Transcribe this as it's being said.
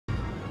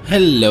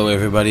Hello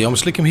everybody, I'm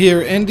Slickum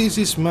here, and this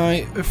is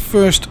my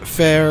first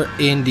fare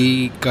in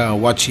the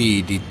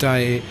Kawachi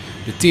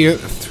Tier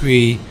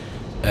III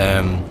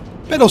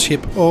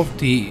Battleship of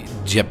the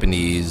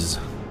Japanese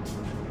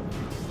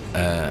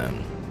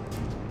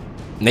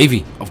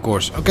Navy, of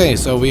course. Okay,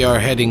 so we are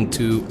heading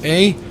to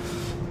A.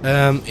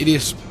 It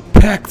is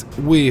packed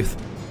with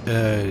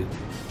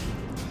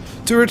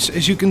turrets,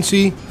 as you can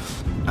see.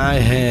 I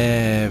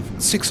have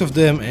 6 of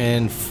them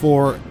and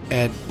 4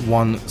 at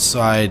one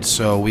side,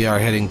 so we are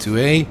heading to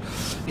A.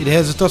 It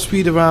has a top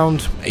speed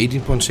around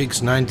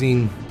 18.6,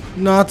 19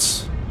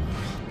 knots.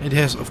 It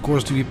has, of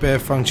course, the repair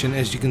function.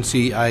 As you can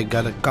see, I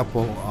got a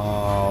couple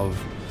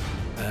of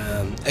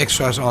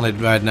extras on it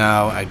right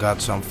now. I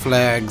got some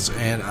flags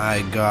and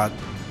I got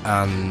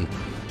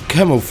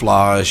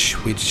camouflage,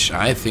 which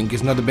I think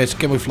is not the best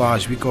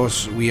camouflage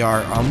because we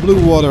are on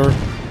blue water.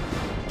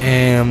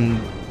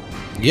 And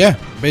yeah,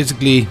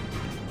 basically,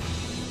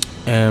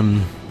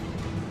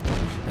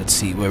 let's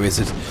see, where is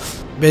it?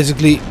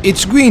 Basically,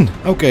 it's green.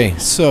 Okay,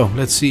 so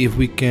let's see if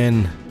we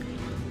can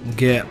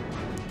get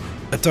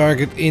a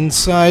target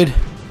inside.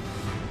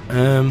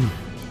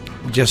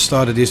 Just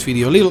started this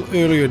video a little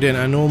earlier than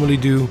I normally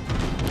do,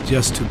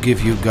 just to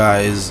give you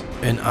guys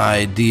an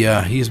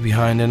idea. He's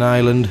behind an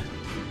island.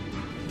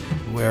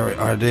 Where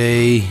are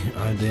they?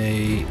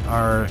 They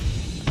are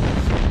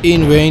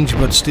in range,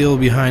 but still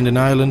behind an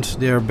island.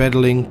 They are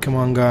battling. Come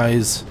on,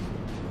 guys.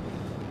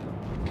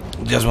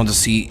 Just want to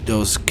see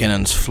those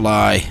cannons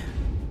fly.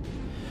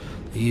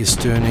 He is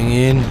turning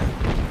in.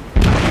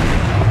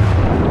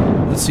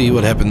 Let's see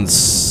what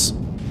happens.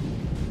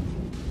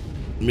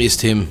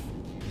 Missed him.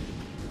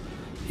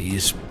 He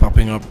is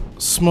popping up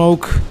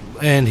smoke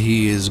and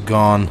he is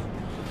gone.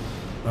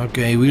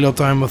 Okay, reload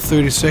time of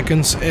 30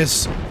 seconds.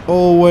 As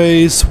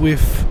always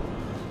with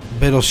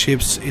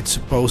battleships, it's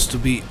supposed to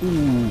be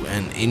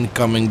an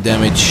incoming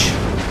damage.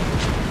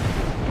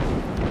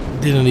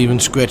 Didn't even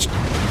scratch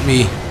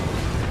me.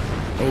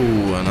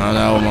 Oh, and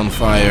now I'm on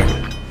fire.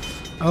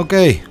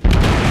 Okay,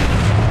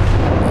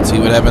 let's see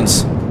what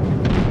happens.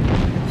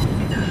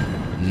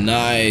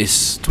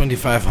 Nice,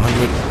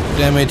 2500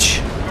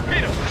 damage.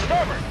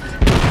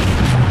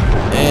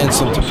 And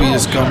some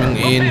torpedoes coming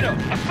in.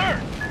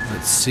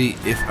 Let's see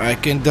if I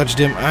can dodge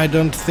them. I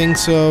don't think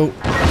so.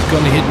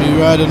 Gonna hit me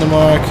right on the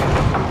mark.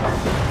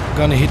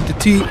 Gonna hit the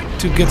T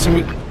to get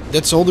some.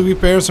 That's all the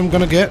repairs I'm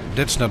gonna get.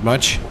 That's not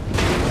much.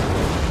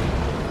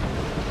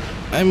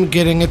 I'm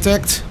getting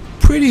attacked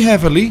pretty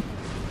heavily.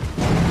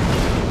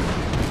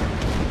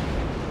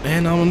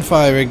 And I'm on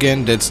fire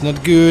again. That's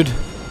not good.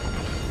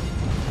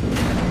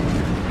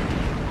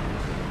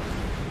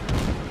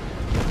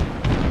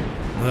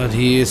 But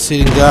he is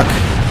sitting duck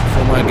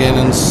for my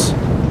cannons.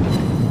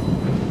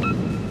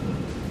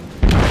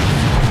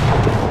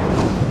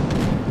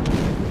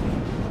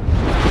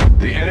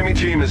 The enemy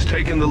team has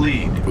taken the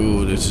lead.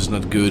 Ooh, this is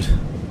not good.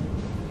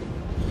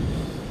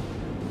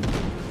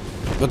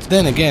 But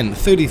then again,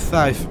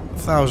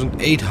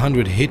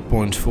 35,800 hit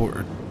points for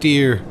a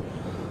tier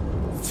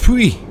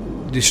 3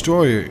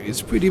 destroyer.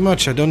 It's pretty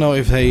much. I don't know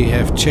if they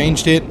have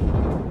changed it.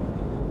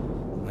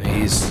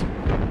 He's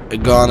a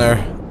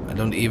goner. I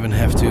don't even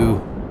have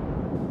to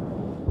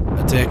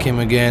attack him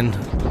again.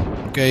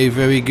 Okay,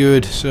 very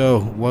good. So,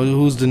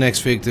 who's the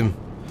next victim?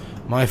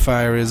 My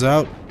fire is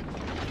out.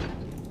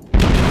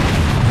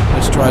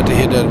 Let's try to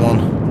hit that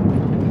one.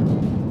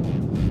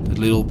 That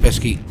little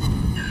pesky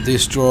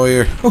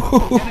destroyer.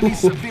 Enemy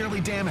severely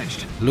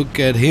damaged. Look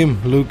at him,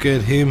 look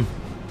at him.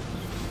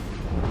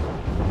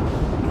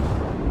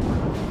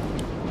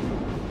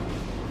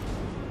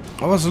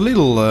 I was a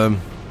little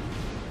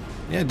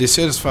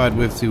dissatisfied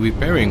with the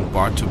repairing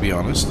part, to be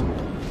honest.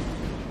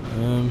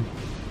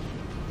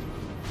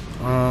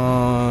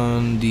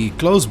 On the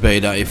close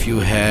beta, if you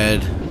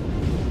had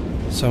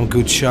some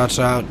good shots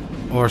out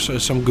or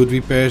some good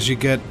repairs, you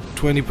get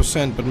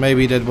 20%, but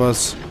maybe that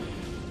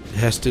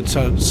has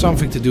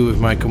something to do with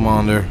my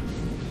commander.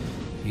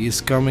 He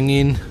is coming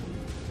in.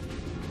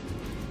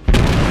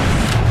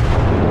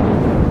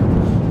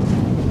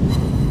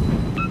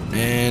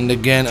 And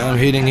again, I'm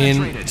hitting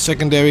in.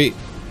 Secondary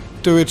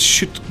turrets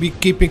should be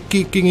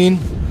kicking in,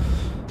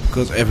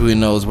 because everyone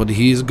knows what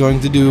he is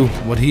going to do,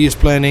 what he is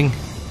planning.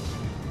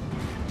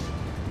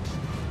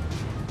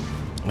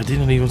 I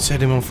didn't even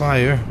set him on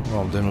fire.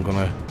 Well, then I'm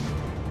gonna.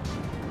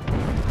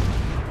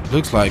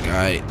 Looks like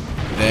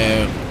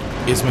there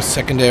is my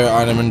secondary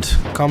armament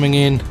coming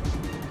in.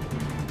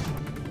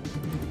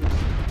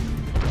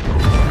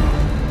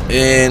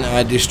 And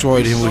I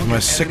destroyed him with my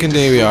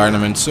secondary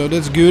armament, so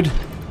that's good.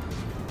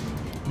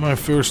 My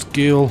first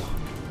kill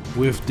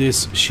with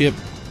this ship.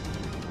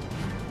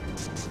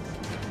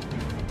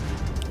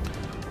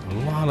 A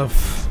lot of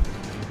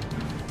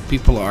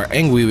people are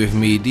angry with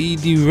me.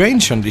 The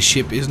range on this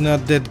ship is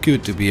not that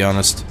good, to be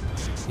honest,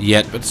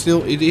 yet, but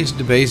still it is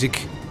the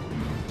basic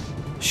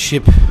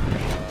ship.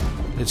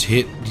 Let's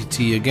hit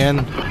DT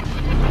again.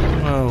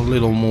 Well, a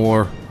little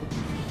more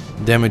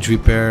damage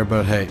repair,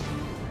 but hey.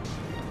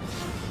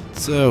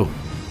 So,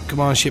 come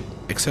on ship,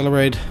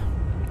 accelerate.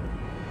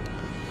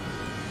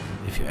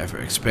 if you ever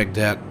expect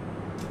that.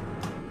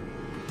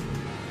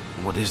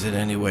 What is it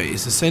anyway?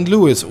 It's the St.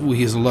 Louis. Oh,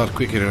 he's a lot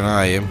quicker than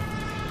I am.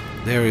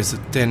 There is a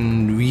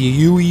 10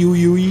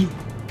 Ryui.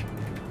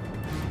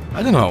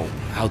 I don't know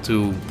how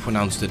to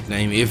pronounce that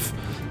name. If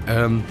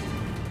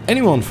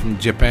anyone from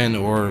Japan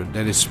or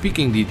that is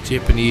speaking the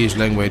Japanese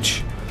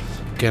language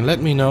can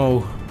let me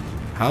know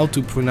how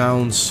to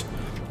pronounce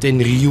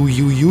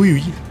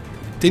Tenryui,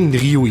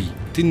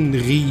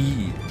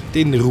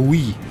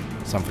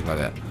 something like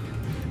that.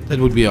 That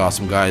would be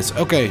awesome, guys.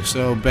 Okay,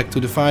 so back to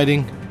the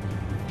fighting.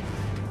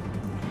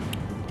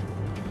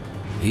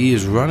 He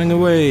is running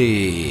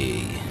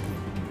away.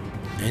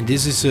 And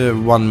this is a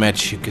one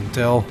match, you can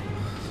tell.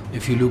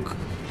 If you look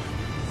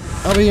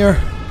up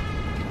here,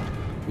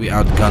 we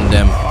outgunned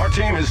them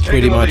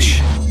pretty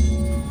much.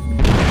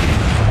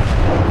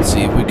 Let's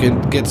see if we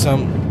can get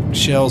some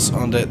shells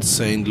on that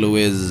St.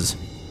 Louis.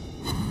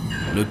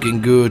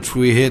 Looking good,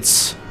 3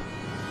 hits.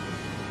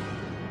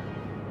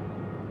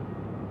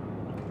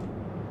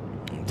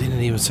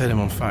 Didn't even set him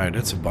on fire,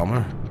 that's a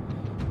bummer.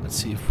 Let's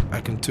see if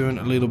I can turn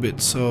a little bit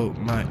so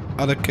my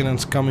other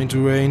cannons come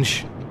into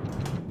range.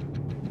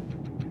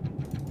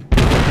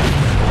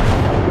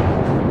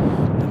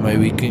 That way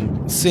we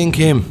can sink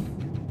him.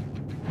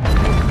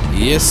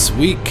 Yes,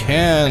 we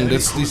can.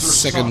 That's the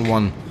second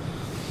one.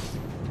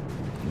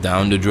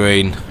 Down the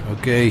drain.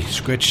 Okay,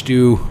 scratch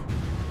 2.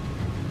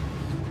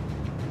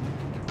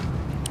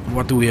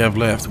 What do we have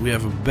left? We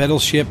have a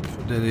battleship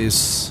that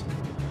is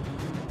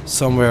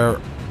somewhere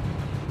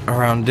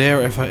around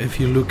there. If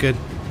you look at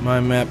my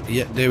map,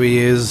 yeah, there he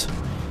is.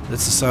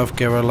 That's the South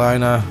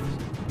Carolina.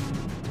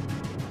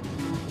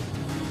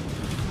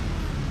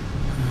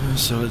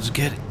 So let's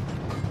get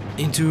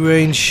into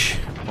range.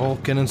 All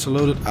cannons are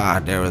loaded. Ah,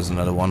 there is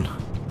another one.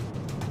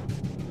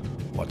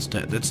 What's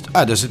that? That's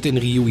there's a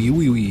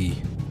Tenryui.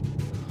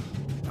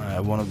 I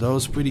have one of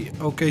those pretty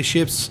okay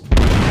ships.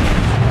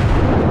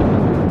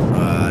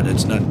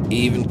 That's not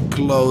even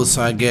close,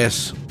 I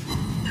guess.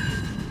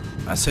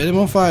 I set him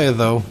on fire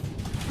though.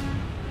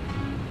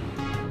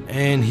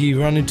 And he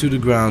ran into the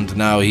ground.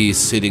 Now he's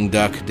sitting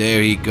duck.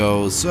 There he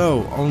goes.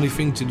 So, only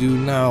thing to do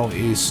now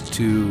is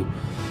to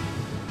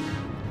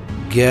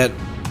get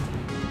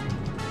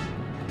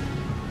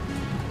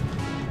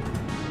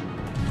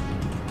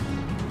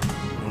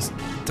let's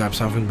type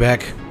something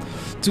back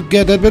to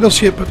get that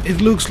battleship, but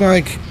it looks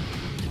like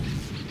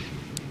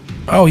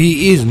oh,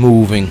 he is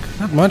moving.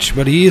 Not much,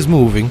 but he is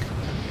moving.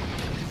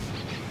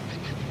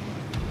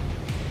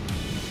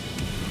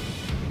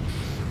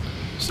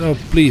 So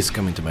please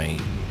come into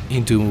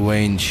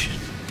range.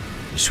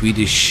 The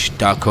Swedish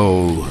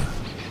taco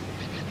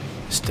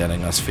is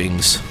telling us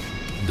things.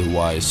 The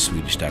wise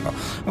Swedish taco.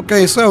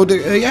 Okay, so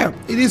yeah,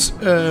 it is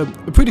a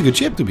pretty good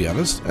ship to be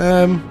honest.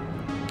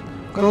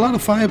 Got a lot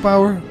of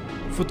firepower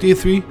for tier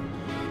 3.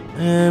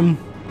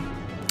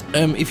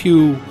 If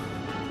you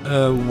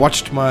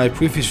watched my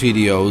previous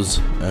videos,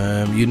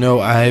 you know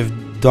I have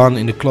done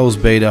in the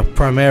closed beta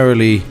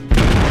primarily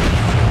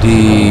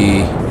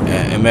the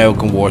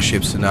American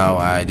warships. Now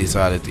I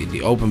decided in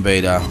the open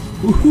beta,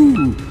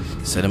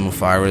 set them on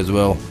fire as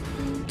well,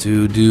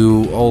 to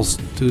do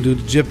the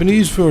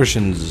Japanese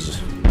versions.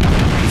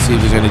 Let's see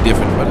if there's any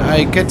different. But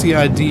I get the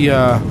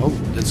idea. Oh,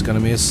 that's gonna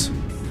miss.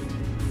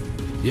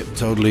 Yep,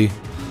 totally.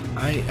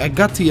 I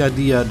got the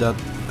idea that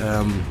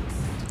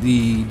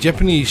the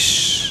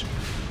Japanese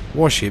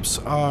warships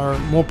are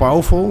more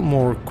powerful,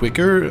 more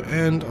quicker,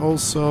 and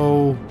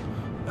also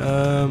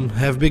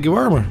have bigger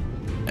armor.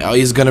 Oh,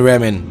 he's gonna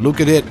ram in. Look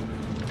at it.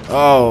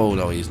 Oh,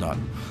 no, he's not.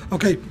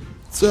 Okay,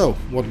 so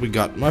what we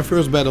got. My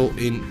first battle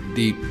in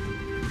the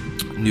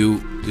new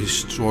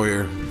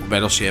destroyer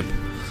battleship,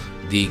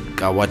 the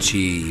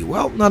Kawachi.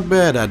 Well, not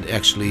bad. I'd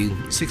actually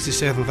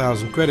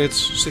 67,000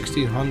 credits,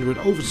 1600,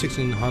 over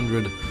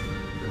 1600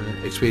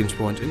 experience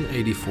points, and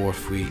 84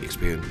 free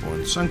experience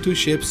points. Sunk 2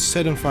 ships,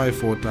 set on fire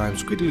 4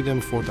 times, quickly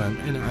damaged 4 times,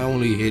 and I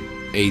only hit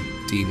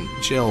 18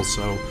 shells.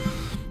 So,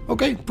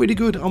 okay, pretty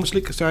good. I'm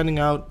Slick signing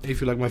out.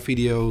 If you like my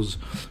videos,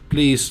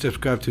 please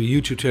subscribe to the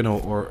YouTube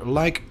channel or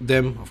like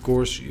them. Of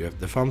course, you have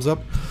the thumbs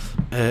up.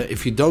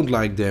 If you don't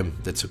like them,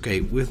 that's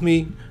okay with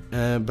me.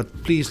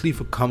 But please leave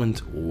a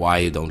comment why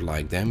you don't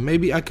like them.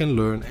 Maybe I can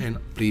learn and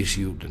please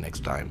you the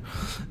next time.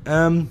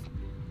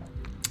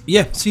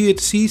 Yeah, see you at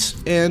the seas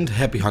and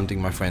happy hunting,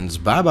 my friends.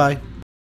 Bye bye.